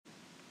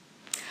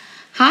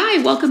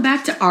Hi, welcome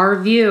back to Our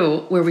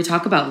View, where we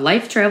talk about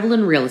life, travel,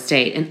 and real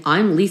estate, and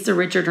I'm Lisa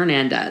Richard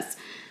Hernandez.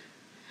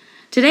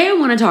 Today I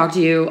want to talk to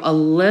you a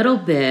little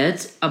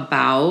bit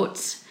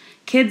about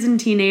kids and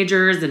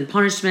teenagers and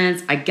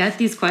punishments. I get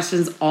these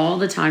questions all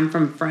the time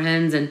from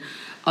friends and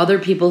other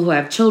people who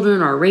have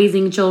children or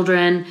raising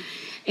children.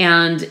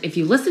 And if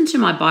you listen to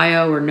my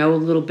bio or know a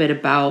little bit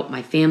about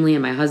my family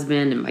and my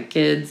husband and my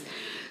kids,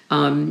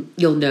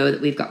 you'll know that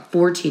we've got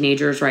 4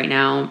 teenagers right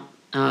now.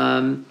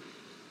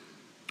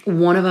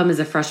 One of them is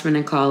a freshman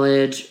in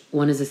college,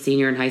 one is a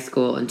senior in high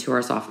school, and 2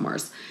 are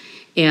sophomores.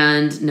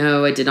 And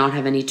no, I did not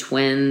have any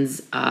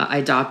twins. I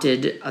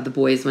adopted the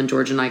boys when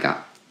George and I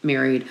got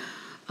married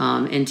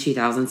in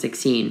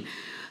 2016.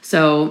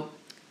 So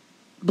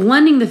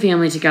blending the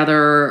family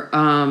together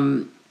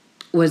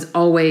was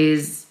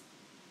always,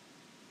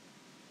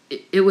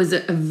 it was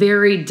a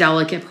very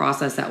delicate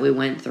process that we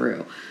went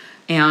through.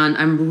 And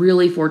I'm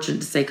really fortunate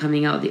to say,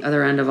 coming out the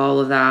other end of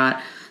all of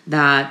that,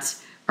 that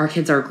our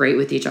kids are great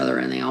with each other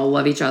and they all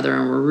love each other,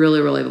 and we're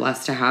really, really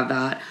blessed to have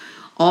that.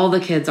 All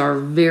the kids are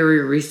very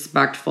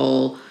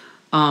respectful.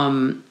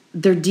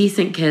 They're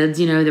decent kids,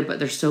 but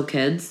they're still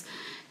kids.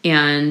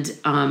 And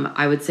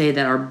I would say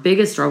that our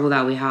biggest struggle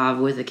that we have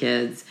with the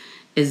kids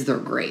is their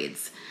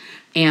grades.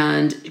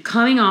 And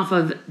coming off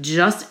of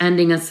just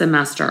ending a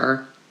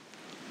semester,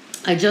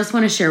 I just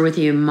want to share with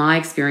you my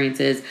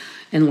experiences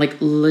and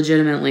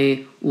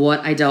legitimately what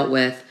I dealt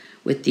with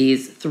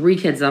these 3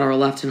 kids that are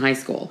left in high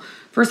school.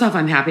 First off,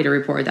 I'm happy to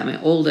report that my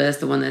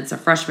oldest, the one that's a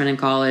freshman in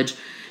college,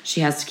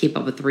 she has to keep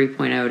up a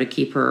 3.0 to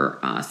keep her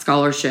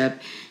scholarship,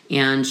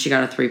 and she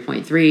got a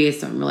 3.3,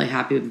 so I'm really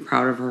happy and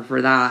proud of her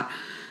for that.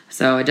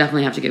 So I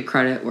definitely have to give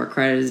credit where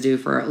credit is due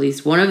for at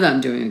least one of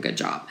them doing a good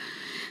job.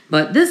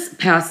 But this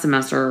past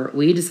semester,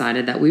 we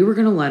decided that we were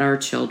going to let our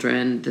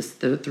children,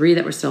 the 3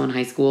 that were still in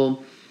high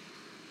school,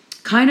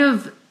 kind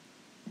of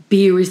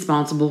be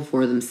responsible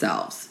for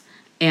themselves.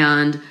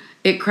 And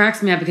it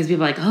cracks me up because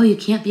people are like, oh, you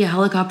can't be a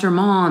helicopter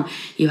mom.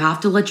 You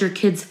have to let your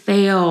kids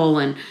fail.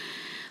 And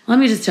let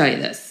me just tell you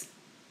this.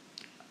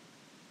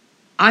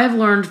 I've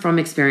learned from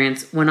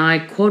experience, when I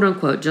quote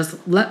unquote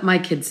just let my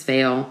kids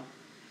fail,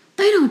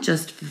 they don't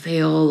just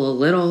fail a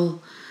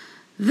little.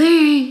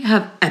 They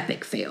have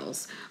epic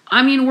fails.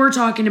 I mean, we're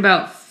talking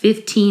about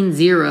 15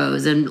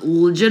 zeros and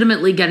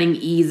legitimately getting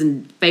E's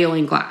and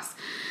failing class.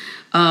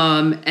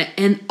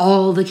 And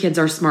all the kids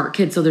are smart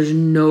kids, so there's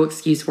no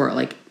excuse for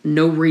it.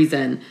 No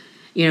reason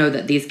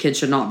that these kids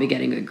should not be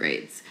getting good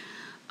grades.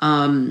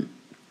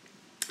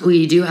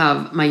 We do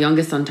have my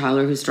youngest son,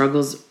 Tyler, who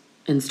struggled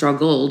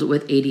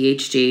with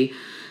ADHD,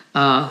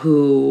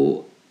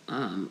 who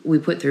we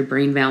put through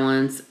brain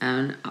balance.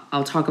 And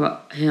I'll talk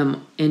about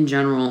him in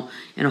general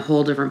in a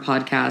whole different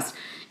podcast,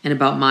 and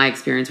about my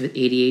experience with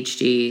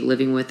ADHD,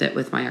 living with it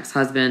with my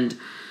ex-husband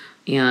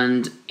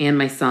and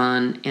my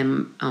son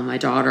and my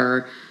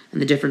daughter,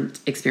 and the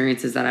different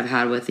experiences that I've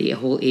had with the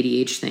whole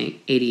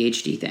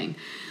ADHD thing.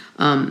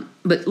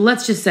 But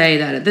let's just say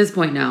that at this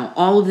point now,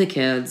 all of the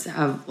kids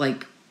have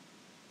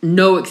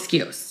no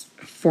excuse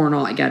for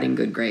not getting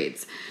good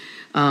grades.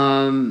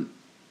 And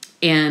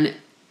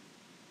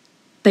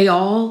they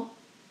all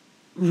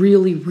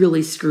really,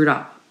 really screwed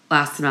up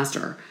last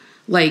semester.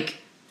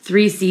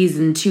 3 C's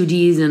and 2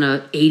 D's and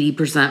a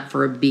 80%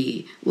 for a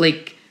B,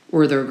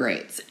 were their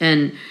grades.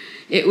 And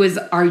it was,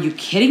 are you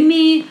kidding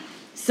me?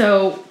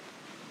 So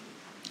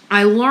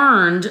I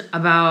learned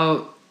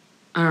about,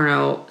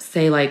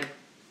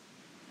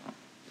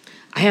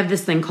 I have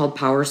this thing called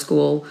Power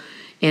School,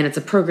 and it's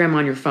a program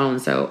on your phone.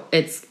 So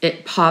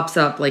it pops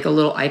up a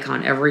little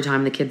icon every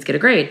time the kids get a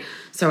grade.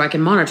 So I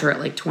can monitor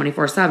it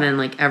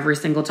 24/7, every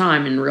single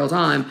time in real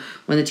time.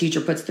 When the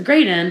teacher puts the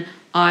grade in,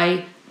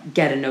 I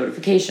get a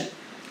notification.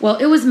 Well,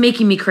 it was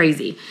making me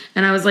crazy.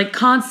 And I was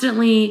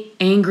constantly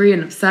angry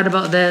and upset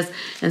about this.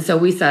 And so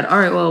we said, all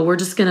right, well, we're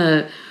just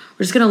gonna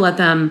let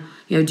them,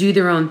 do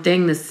their own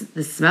thing this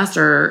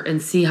semester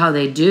and see how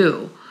they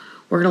do.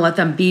 We're gonna let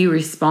them be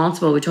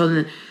responsible. We told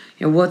them,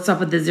 what's up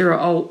with the 0?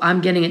 Oh,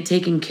 I'm getting it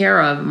taken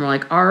care of. And we're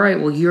like, all right,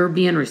 well, you're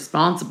being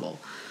responsible.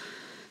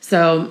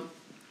 So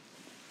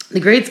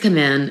the grades come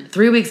in.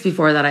 3 weeks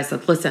before that, I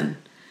said, listen,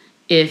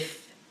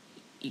 if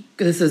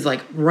this is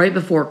right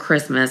before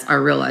Christmas, I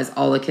realized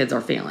all the kids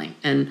are failing.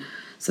 And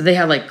so they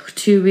had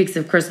 2 weeks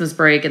of Christmas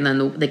break, and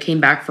then they came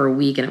back for a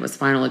week, and it was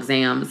final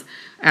exams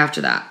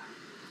after that.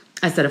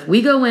 I said, if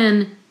we go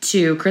in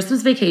to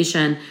Christmas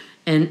vacation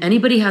and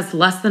anybody has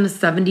less than a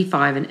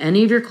 75 in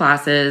any of your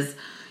classes,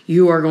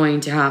 you are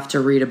going to have to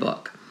read a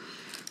book.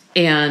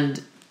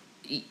 And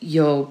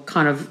you'll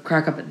kind of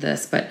crack up at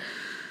this, but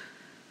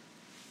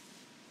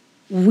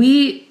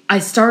I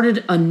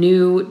started a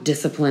new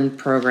discipline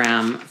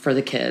program for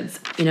the kids.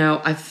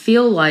 I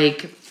feel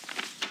like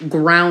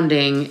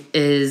grounding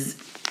is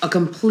a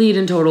complete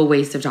and total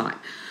waste of time.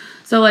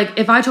 So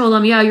if I told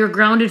them, yeah, you're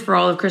grounded for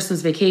all of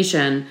Christmas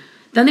vacation,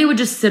 then they would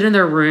just sit in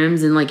their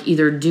rooms and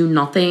either do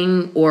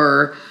nothing,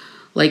 or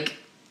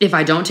if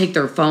I don't take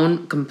their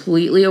phone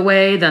completely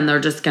away, then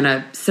they're just going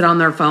to sit on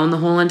their phone the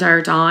whole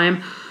entire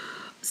time.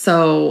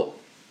 So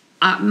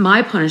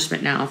my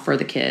punishment now for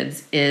the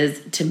kids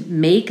is to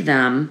make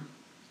them,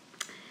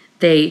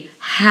 they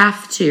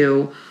have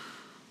to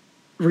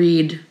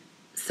read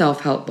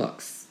self-help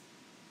books.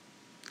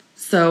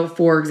 So,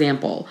 for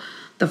example,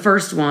 the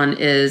first one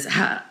is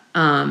 7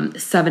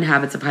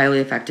 Habits of Highly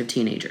Effective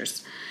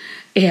Teenagers.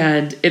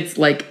 And it's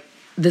like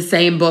the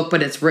same book,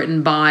 but it's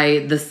written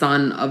by the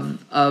son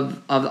of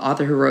the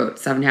author who wrote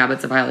 7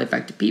 Habits of Highly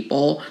Effective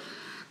People.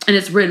 And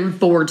it's written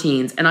for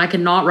teens. And I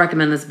cannot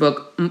recommend this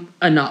book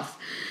enough.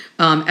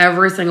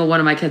 Every single one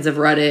of my kids have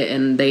read it,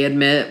 and they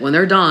admit when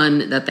they're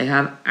done that they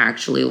have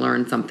actually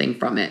learned something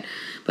from it.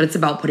 But it's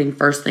about putting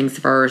first things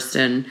first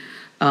and,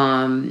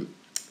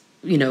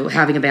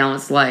 having a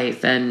balanced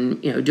life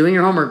and, doing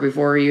your homework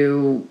before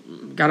you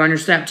got on your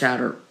Snapchat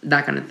or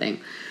that kind of thing.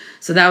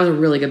 So that was a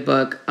really good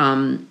book.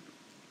 Some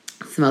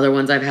other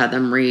ones I've had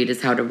them read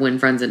is How to Win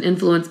Friends and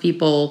Influence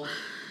People.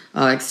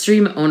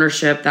 Extreme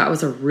Ownership. That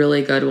was a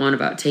really good one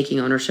about taking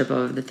ownership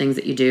of the things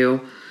that you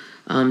do.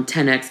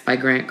 10X by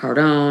Grant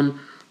Cardone.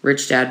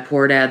 Rich Dad,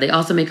 Poor Dad. They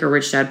also make a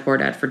Rich Dad, Poor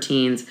Dad for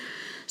teens.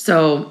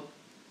 So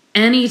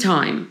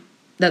anytime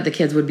that the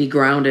kids would be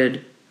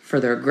grounded for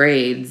their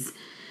grades,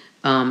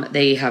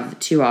 they have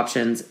 2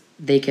 options.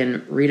 They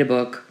can read a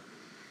book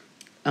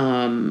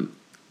and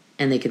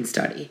they can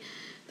study.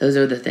 Those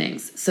are the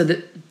things. So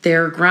that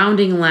their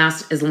grounding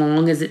lasts as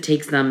long as it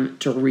takes them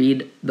to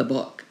read the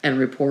book and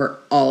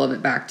report all of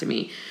it back to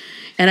me.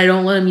 And I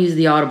don't let them use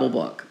the Audible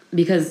book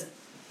because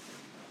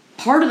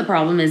part of the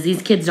problem is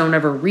these kids don't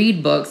ever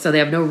read books, so they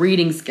have no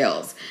reading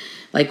skills.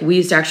 Like, we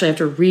used to actually have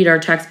to read our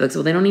textbooks.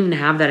 Well, they don't even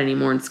have that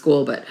anymore in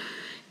school, but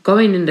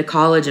going into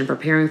college and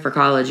preparing for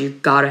college,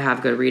 you've got to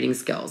have good reading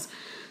skills.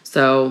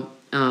 So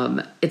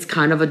it's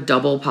kind of a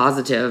double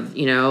positive,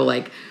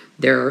 like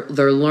they're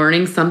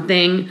learning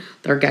something,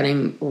 they're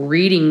getting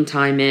reading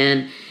time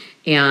in,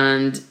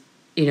 and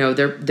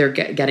they're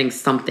getting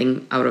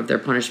something out of their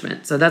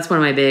punishment. So that's one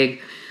of my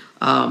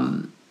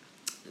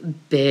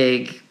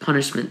big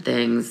punishment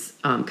things.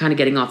 Kind of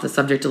getting off the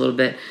subject a little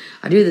bit.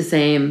 I do the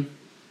same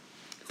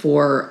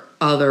for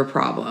other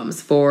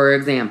problems. For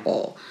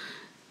example,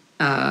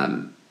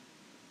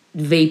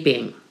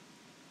 vaping.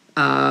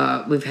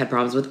 We've had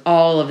problems with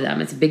all of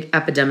them. It's a big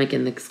epidemic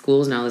in the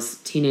schools now, this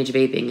teenage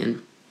vaping.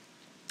 And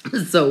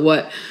so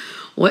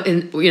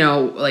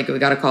we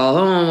got a call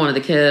home. One of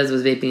the kids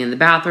was vaping in the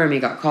bathroom. He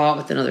got caught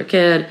with another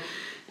kid,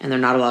 and they're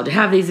not allowed to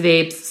have these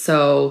vapes.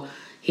 So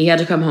he had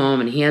to come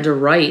home and he had to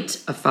write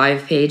a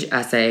 5-page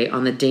essay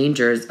on the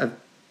dangers of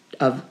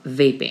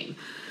vaping.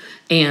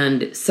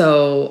 And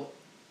so,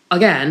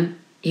 again,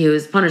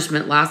 his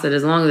punishment lasted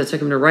as long as it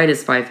took him to write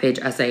his 5-page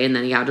essay, and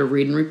then he had to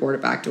read and report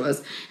it back to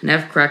us and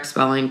have correct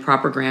spelling,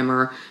 proper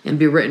grammar, and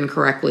be written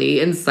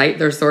correctly and cite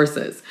their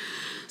sources.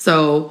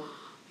 So,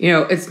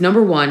 it's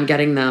number one,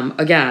 getting them,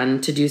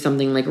 again, to do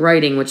something like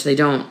writing, which they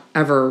don't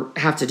ever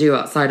have to do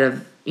outside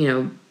of,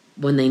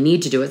 when they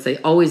need to do it. So they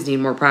always need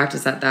more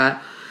practice at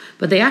that.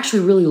 But they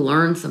actually really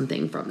learn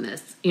something from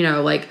this.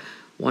 Like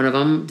one of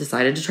them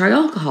decided to try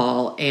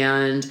alcohol,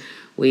 and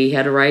we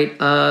had to write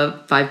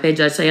a 5-page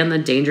essay on the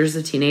dangers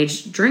of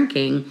teenage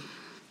drinking.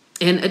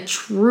 And it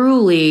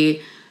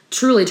truly,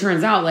 truly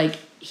turns out like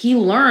he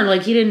learned,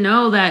 like he didn't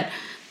know that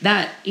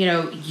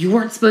you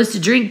weren't supposed to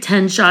drink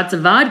 10 shots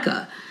of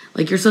vodka.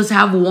 Like you're supposed to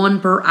have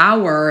 1 per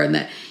hour, and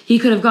that he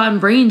could have gotten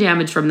brain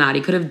damage from that. He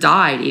could have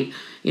died.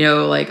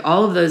 Like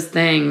all of those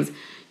things,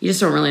 you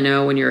just don't really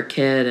know when you're a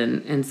kid.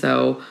 And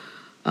so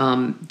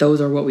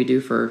those are what we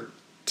do for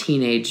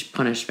teenage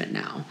punishment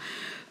now.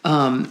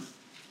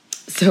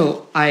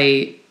 So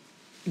I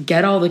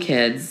get all the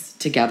kids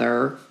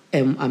together,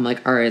 and I'm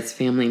like, all right, it's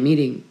family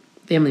meeting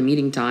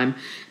time.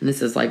 And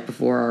this is like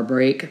before our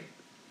break.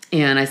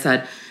 And I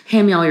said,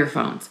 hand me all your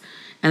phones.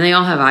 And they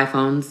all have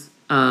iPhones.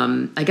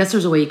 I guess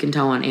there's a way you can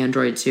tell on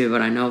Android too,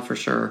 but I know for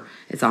sure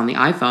it's on the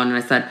iPhone. And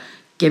I said,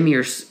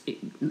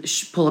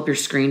 pull up your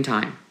screen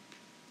time.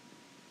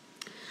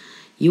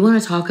 You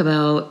want to talk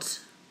about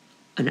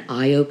an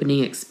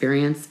eye-opening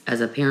experience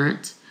as a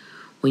parent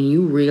when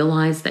you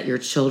realize that your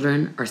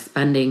children are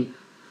spending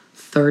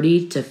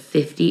 30 to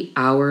 50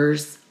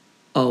 hours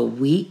a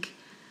week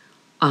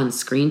on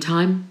screen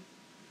time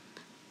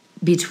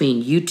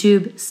between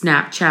YouTube,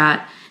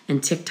 Snapchat,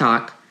 and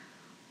TikTok.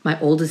 My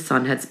oldest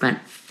son had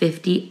spent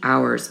 50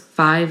 hours,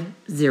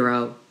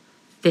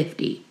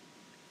 50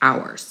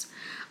 hours.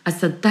 I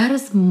said, that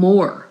is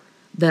more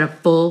than a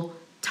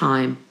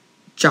full-time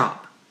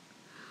job.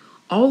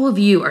 All of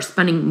you are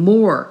spending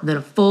more than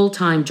a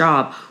full-time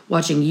job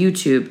watching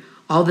YouTube,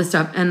 all this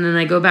stuff. And then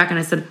I go back and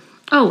I said,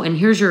 oh, and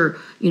here's your,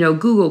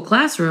 Google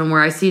Classroom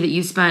where I see that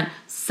you spent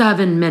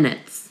 7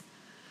 minutes.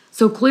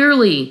 So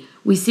clearly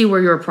we see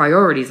where your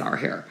priorities are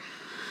here.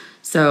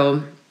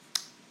 So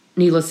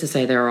needless to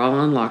say, they're all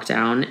on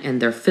lockdown,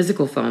 and their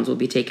physical phones will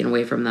be taken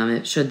away from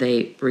them should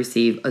they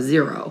receive a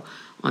 0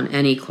 on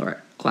any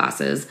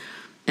classes.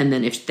 And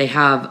then if they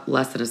have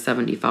less than a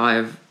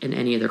 75 in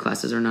any of their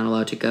classes, they're not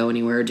allowed to go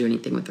anywhere or do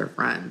anything with their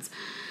friends.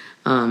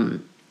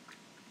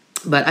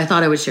 But I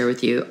thought I would share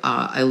with you,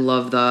 I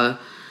love the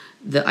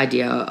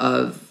idea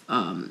of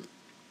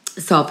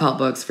self-help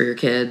books for your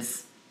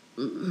kids.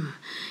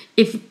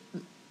 If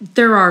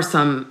there are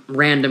some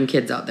random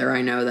kids out there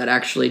I know that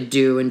actually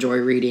do enjoy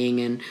reading,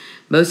 and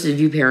most of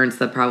you parents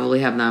that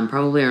probably have them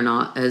probably are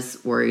not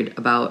as worried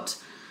about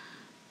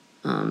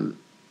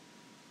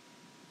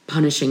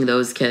punishing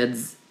those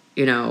kids,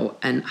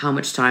 and how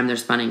much time they're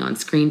spending on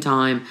screen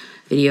time,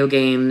 video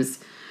games.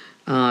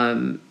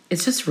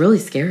 It's just really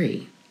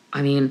scary.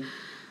 I mean,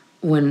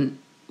 when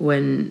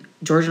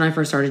George and I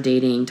first started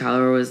dating,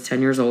 Tyler was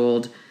 10 years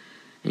old,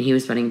 and he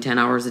was spending 10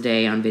 hours a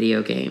day on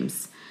video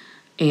games.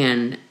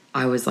 And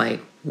I was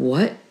like,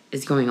 what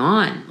is going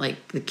on?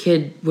 Like, the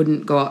kid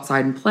wouldn't go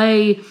outside and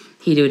play.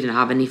 He didn't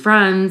have any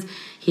friends.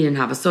 He didn't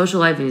have a social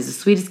life, and he's the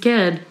sweetest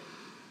kid.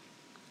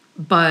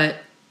 But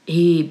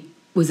he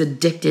was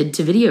addicted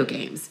to video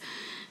games.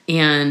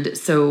 And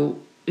so,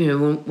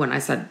 when I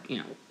said,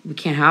 we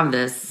can't have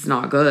this, it's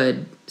not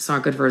good. It's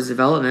not good for his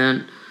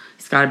development.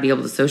 He's got to be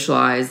able to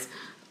socialize.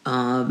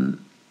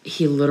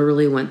 He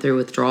literally went through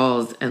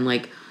withdrawals and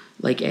like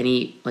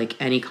any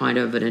kind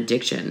of an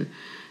addiction.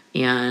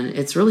 And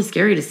it's really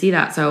scary to see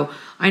that. So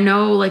I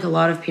know, like, a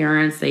lot of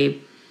parents, they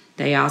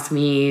ask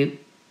me,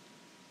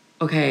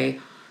 okay,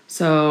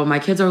 so my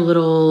kids are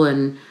little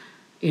and,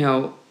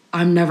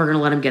 I'm never going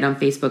to let them get on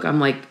Facebook. I'm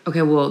like,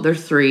 okay, well, they're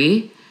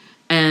 3.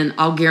 And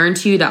I'll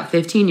guarantee you that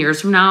 15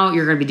 years from now,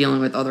 you're going to be dealing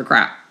with other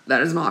crap.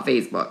 That is not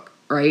Facebook,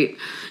 right?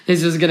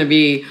 It's just going to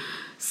be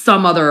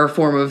some other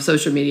form of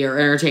social media or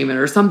entertainment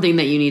or something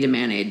that you need to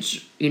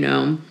manage,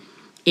 And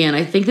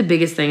I think the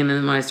biggest thing, and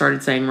then when I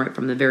started saying right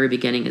from the very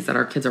beginning, is that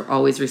our kids are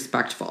always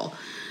respectful.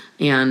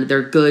 And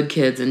they're good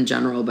kids in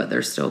general, but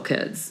they're still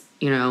kids,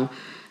 And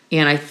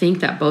I think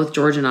that both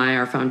George and I,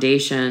 our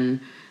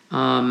foundation,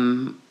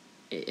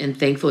 and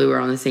thankfully we're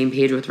on the same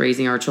page with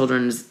raising our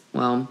children.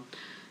 Well,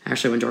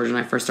 actually, when George and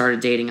I first started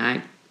dating,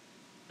 I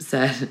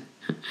said,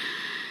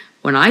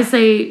 when I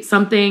say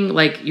something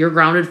like, you're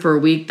grounded for a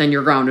week, then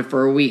you're grounded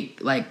for a week.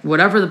 Like,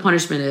 whatever the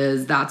punishment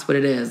is, that's what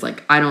it is.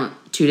 Like, I don't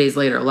 2 days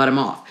later let him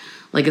off.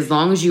 Like, as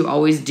long as you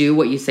always do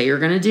what you say you're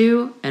going to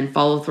do and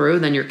follow through,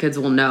 then your kids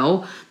will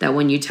know that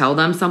when you tell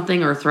them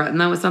something or threaten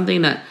them with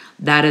something,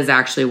 that is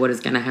actually what is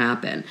going to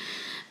happen.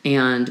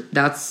 And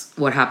that's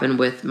what happened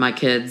with my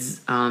kids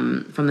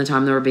from the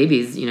time they were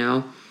babies,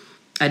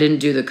 I didn't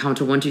do the count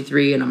to 1, 2,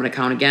 3, and I'm going to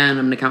count again.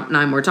 I'm going to count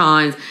 9 more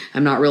times.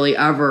 I'm not really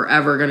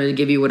ever going to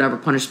give you whatever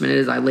punishment it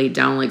is I laid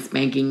down, like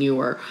spanking you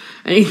or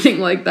anything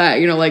like that.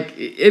 Like,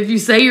 if you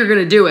say you're going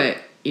to do it,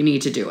 you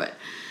need to do it.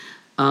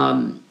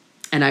 And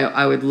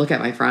I would look at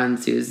my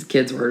friends whose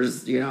kids were,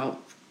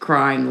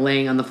 crying,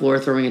 laying on the floor,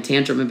 throwing a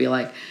tantrum, and be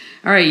like,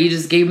 all right, you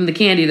just gave him the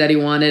candy that he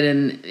wanted,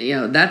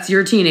 and, that's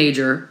your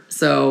teenager.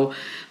 So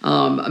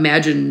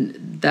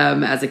imagine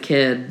them as a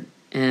kid,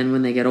 and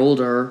when they get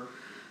older,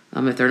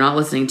 if they're not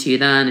listening to you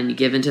then and you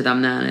give in to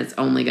them then, it's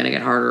only going to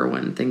get harder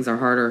when things are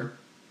harder.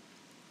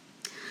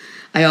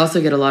 I also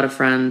get a lot of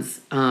friends.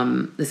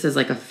 This is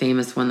like a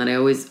famous one that I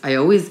always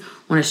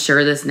want to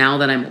share this now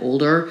that I'm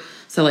older.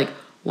 So, like,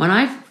 when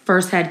I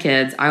first had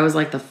kids, I was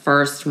like the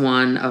first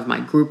one of my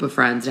group of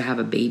friends to have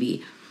a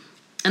baby.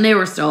 And they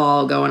were still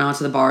all going out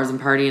to the bars and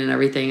partying and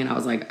everything. And I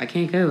was like, I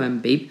can't go. I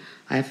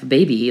have a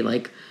baby.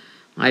 Like,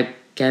 I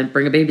can't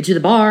bring a baby to the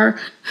bar.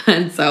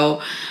 And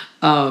so,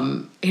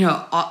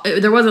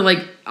 there wasn't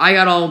like I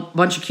got a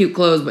bunch of cute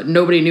clothes, but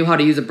nobody knew how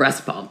to use a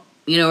breast pump.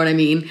 You know what I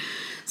mean?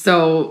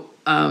 So,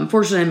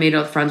 fortunately, I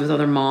made friends with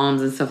other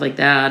moms and stuff like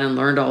that and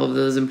learned all of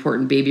those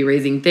important baby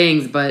raising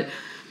things. But,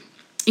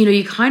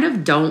 you kind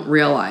of don't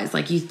realize,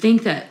 like, you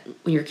think that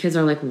when your kids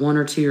are like 1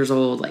 or 2 years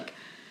old, like,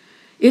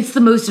 it's the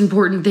most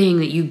important thing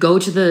that you go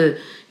to the,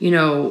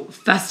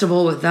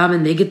 festival with them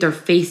and they get their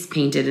face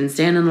painted and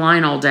stand in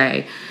line all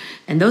day.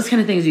 And those kind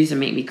of things used to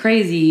make me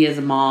crazy as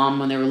a mom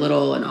when they were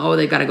little. And,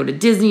 they got to go to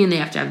Disney and they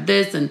have to have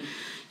this. And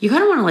you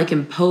kind of want to, like,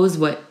 impose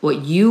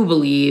what you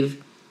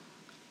believe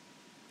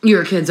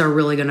your kids are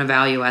really going to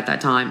value at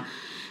that time.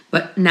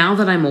 But now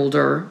that I'm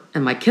older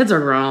and my kids are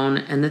grown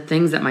and the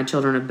things that my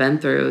children have been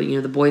through,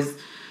 the boy's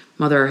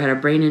mother had a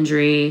brain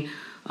injury.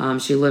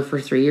 She lived for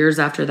 3 years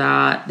after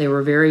that. They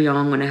were very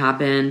young when it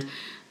happened.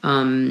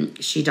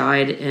 She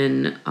died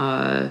in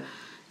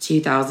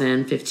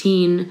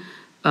 2015.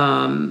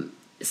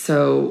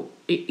 So,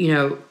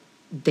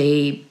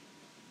 they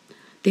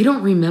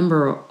don't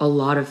remember a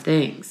lot of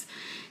things.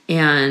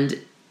 And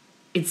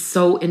it's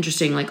so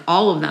interesting. Like,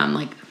 all of them,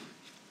 like,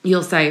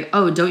 you'll say,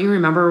 oh, don't you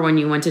remember when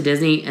you went to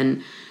Disney?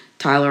 And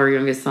Tyler, our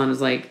youngest son, was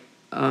like,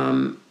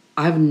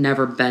 I've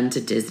never been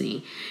to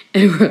Disney.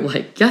 And we're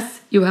like,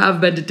 yes, you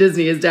have been to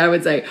Disney. His dad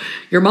would say,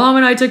 your mom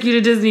and I took you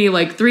to Disney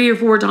like 3 or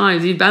 4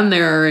 times. You've been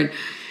there. And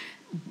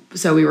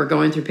so we were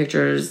going through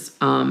pictures,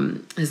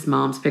 his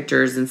mom's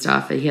pictures and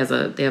stuff. They have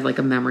like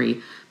a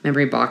memory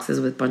boxes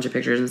with a bunch of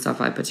pictures and stuff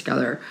I put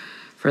together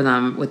for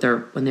them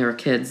when they were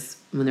kids,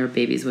 when they were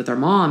babies with their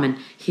mom. And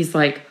he's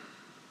like,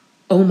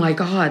 oh my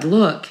God,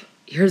 look,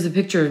 here's a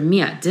picture of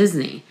me at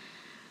Disney.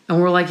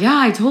 And we're like, yeah,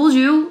 I told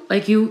you,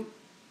 like, you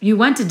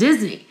went to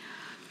Disney.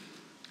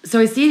 So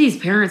I see these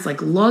parents,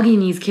 like, lugging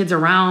these kids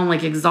around,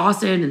 like,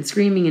 exhausted and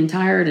screaming and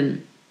tired.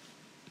 And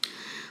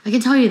I can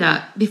tell you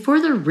that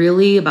before they're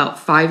really about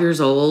 5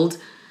 years old,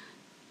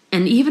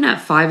 and even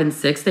at 5 and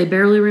 6, they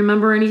barely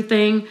remember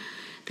anything.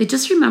 They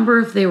just remember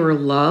if they were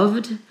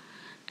loved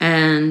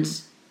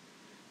and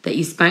that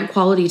you spent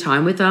quality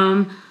time with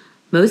them.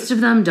 Most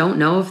of them don't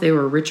know if they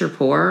were rich or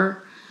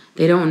poor.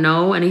 They don't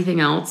know anything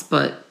else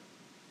but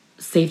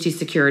safety,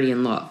 security,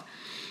 and love.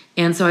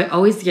 And so I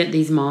always get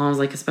these moms,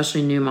 like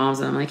especially new moms,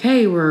 and I'm like,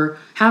 hey, we're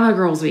having a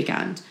girls'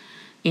 weekend.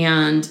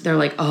 And they're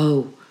like,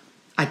 oh,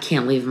 I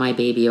can't leave my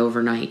baby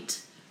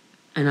overnight.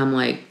 And I'm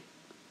like,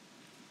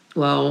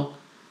 well,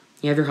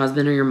 you have your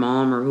husband or your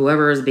mom or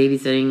whoever is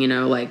babysitting,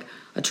 like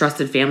a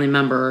trusted family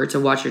member to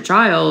watch your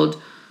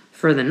child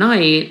for the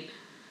night.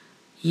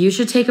 You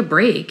should take a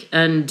break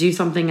and do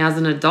something as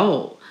an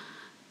adult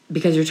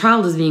because your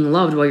child is being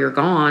loved while you're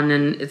gone,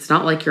 and it's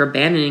not like you're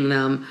abandoning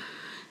them.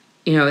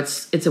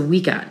 It's a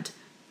weekend.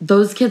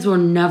 Those kids will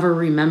never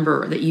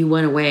remember that you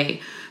went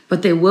away,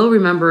 but they will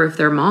remember if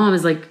their mom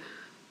is like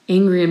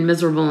angry and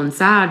miserable and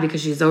sad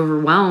because she's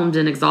overwhelmed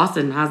and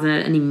exhausted and hasn't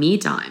had any me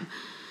time.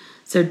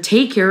 So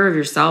take care of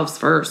yourselves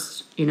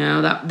first.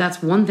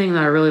 That's one thing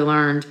that I really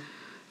learned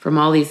from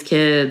all these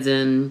kids.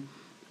 And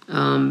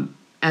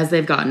as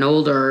they've gotten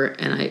older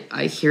and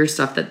I hear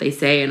stuff that they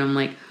say and I'm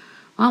like,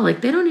 wow,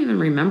 like they don't even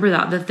remember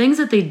that. The things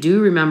that they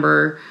do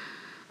remember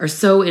are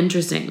so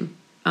interesting.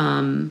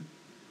 And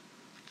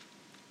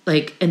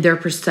their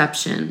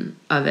perception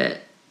of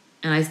it.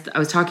 And I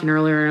was talking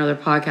earlier in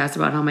another podcast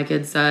about how my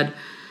kids said,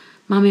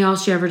 Mommy, all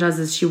she ever does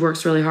is she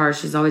works really hard.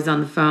 She's always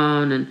on the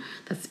phone. And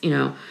that's,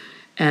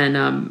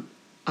 and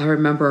I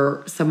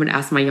remember someone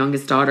asked my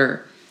youngest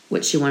daughter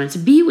what she wanted to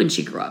be when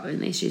she grew up.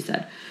 And she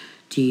said,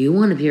 do you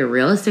want to be a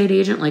real estate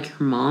agent like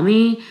your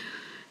mommy?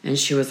 And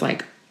she was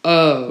like,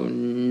 oh,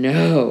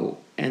 no.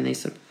 And they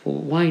said, well,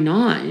 why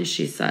not? And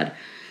she said,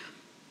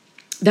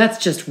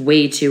 that's just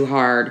way too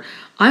hard.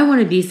 I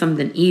want to be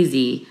something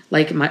easy,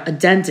 like a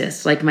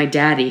dentist, like my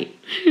daddy.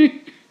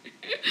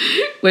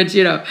 Which,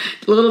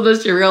 little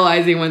does she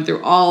realize he went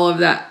through all of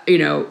that,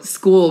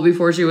 school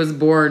before she was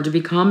born to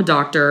become a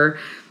doctor.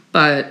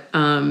 But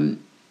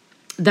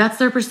that's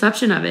their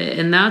perception of it,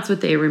 and that's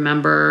what they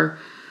remember.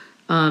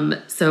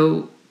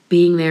 So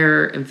being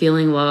there and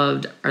feeling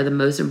loved are the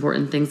most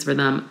important things for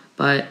them.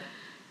 But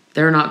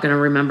they're not going to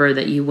remember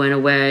that you went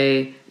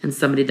away and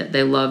somebody that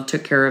they loved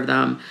took care of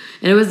them.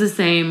 And it was the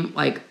same,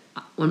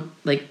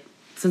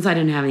 since I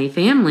didn't have any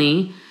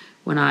family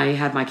when I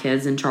had my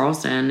kids in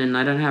Charleston, and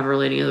I didn't have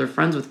really any other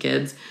friends with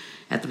kids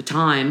at the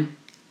time,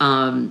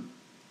 I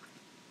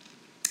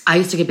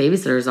used to get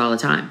babysitters all the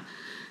time.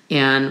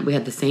 And we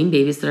had the same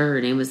babysitter. Her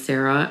name was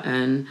Sarah,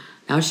 and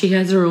now she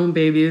has her own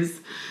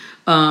babies.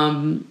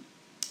 But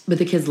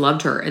the kids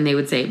loved her, and they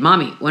would say,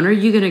 Mommy, when are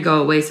you going to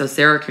go away so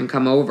Sarah can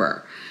come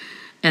over?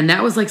 And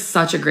that was like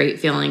such a great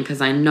feeling because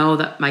I know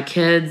that my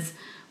kids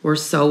were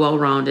so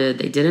well-rounded.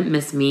 They didn't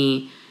miss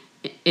me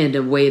in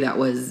a way that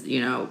was,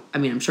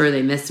 I'm sure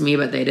they missed me,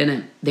 but they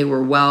didn't. They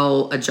were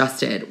well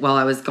adjusted while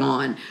I was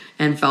gone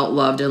and felt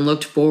loved and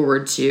looked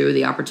forward to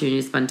the opportunity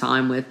to spend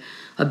time with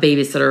a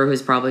babysitter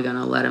who's probably going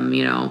to let them,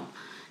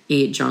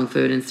 eat junk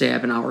food and stay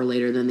up an hour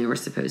later than they were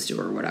supposed to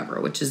or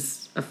whatever, which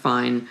is a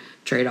fine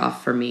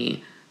trade-off for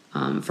me,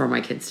 for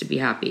my kids to be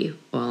happy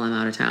while I'm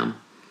out of town.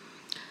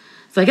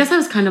 So I guess I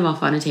was kind of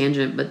off on a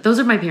tangent, but those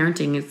are my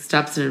parenting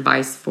steps and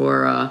advice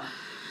for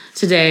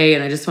today.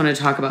 And I just want to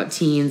talk about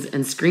teens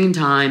and screen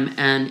time.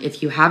 And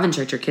if you haven't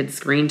checked your kids'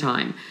 screen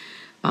time,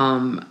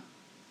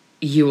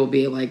 you will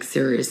be like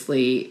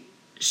seriously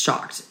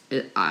shocked.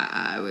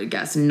 I would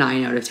guess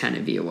 9 out of 10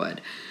 of you would,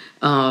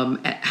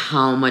 at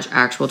how much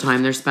actual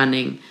time they're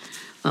spending.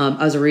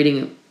 I was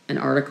reading an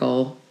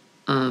article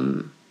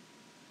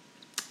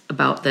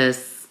about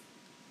this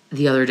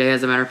the other day,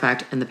 as a matter of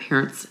fact, and the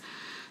parents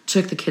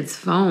took the kid's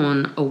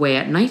phone away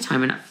at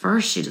nighttime, and at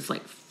first she just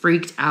like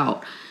freaked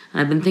out.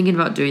 And I've been thinking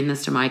about doing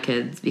this to my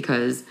kids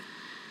because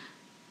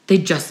they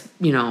just,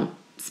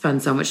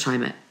 spend so much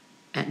time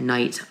at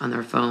night on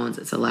their phones.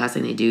 It's the last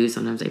thing they do.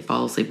 Sometimes they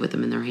fall asleep with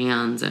them in their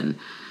hands. And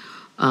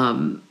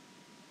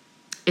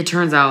it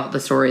turns out the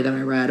story that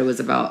I read, it was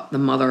about the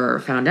mother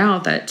found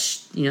out that,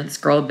 this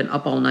girl had been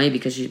up all night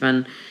because she'd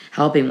been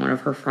helping one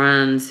of her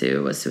friends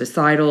who was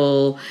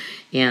suicidal.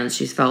 And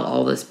she's felt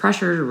all this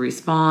pressure to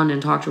respond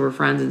and talk to her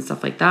friends and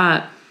stuff like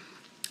that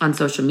on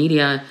social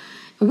media.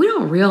 And we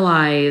don't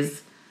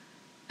realize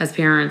as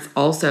parents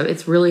also,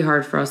 it's really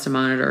hard for us to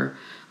monitor.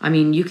 I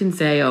mean, you can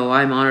say, oh,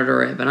 I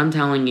monitor it, but I'm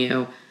telling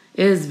you,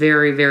 it is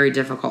very, very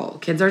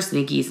difficult. Kids are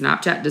sneaky.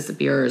 Snapchat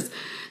disappears.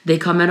 They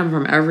come at them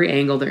from every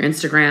angle. Their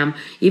Instagram,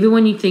 even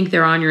when you think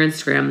they're on your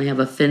Instagram, they have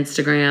a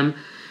Finstagram.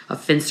 A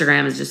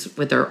Finstagram is just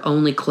with their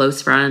only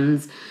close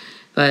friends.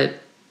 But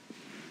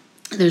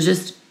there's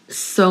just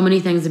so many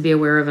things to be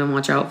aware of and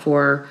watch out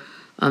for.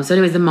 So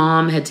anyways, the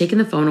mom had taken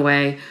the phone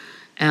away.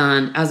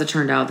 And as it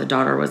turned out, the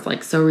daughter was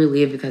like so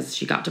relieved because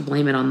she got to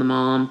blame it on the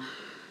mom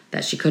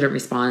that she couldn't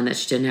respond and that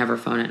she didn't have her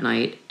phone at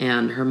night.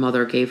 And her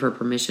mother gave her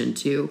permission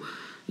to,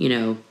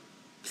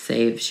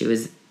 say she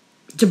was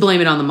to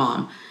blame it on the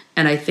mom.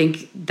 And I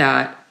think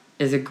that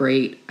is a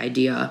great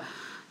idea.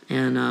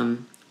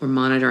 And we're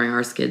monitoring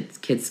our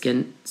kids'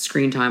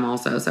 screen time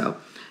also. So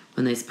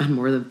when they spend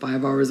more than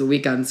 5 hours a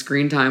week on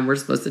screen time, we're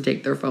supposed to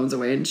take their phones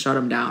away and shut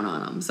them down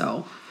on them.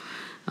 So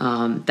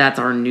that's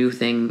our new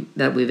thing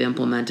that we've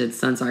implemented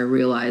since I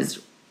realized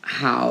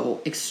how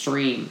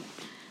extreme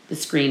the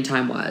screen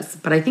time was.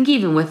 But I think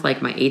even with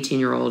like my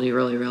 18-year-old, he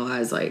really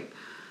realized like,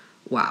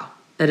 wow,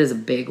 that is a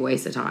big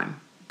waste of time.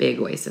 Big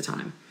waste of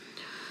time.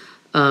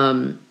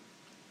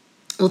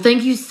 Well,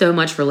 thank you so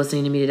much for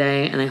listening to me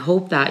today. And I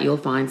hope that you'll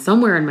find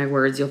somewhere in my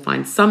words, you'll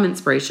find some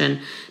inspiration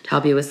to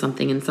help you with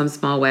something in some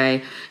small way.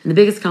 And the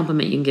biggest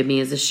compliment you can give me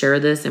is to share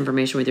this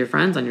information with your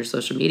friends on your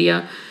social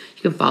media.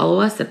 You can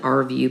follow us at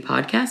RVU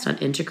Podcast on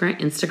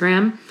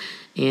Instagram.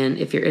 And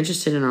if you're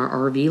interested in our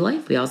RV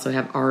life, we also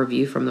have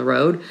RVU from the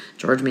Road.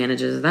 George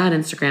manages that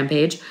Instagram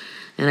page.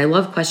 And I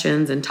love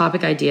questions and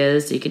topic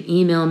ideas. So you can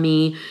email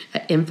me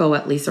at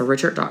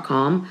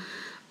info@lisarichert.com.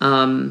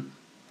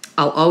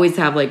 I'll always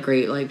have like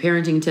great like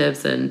parenting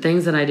tips and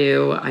things that I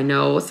do. I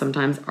know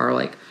sometimes are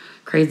like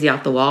crazy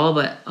off the wall,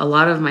 but a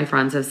lot of my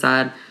friends have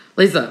said,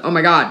 Lisa, oh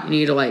my God, you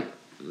need to like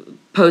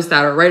post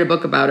that or write a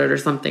book about it or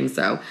something.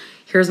 So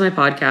here's my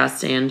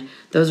podcast, and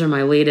those are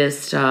my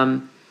latest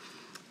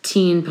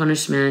teen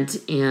punishment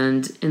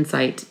and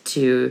insight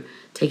to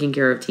taking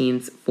care of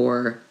teens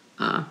for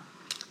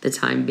the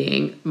time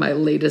being, my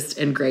latest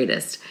and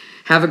greatest.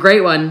 Have a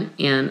great one,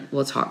 and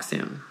we'll talk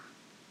soon.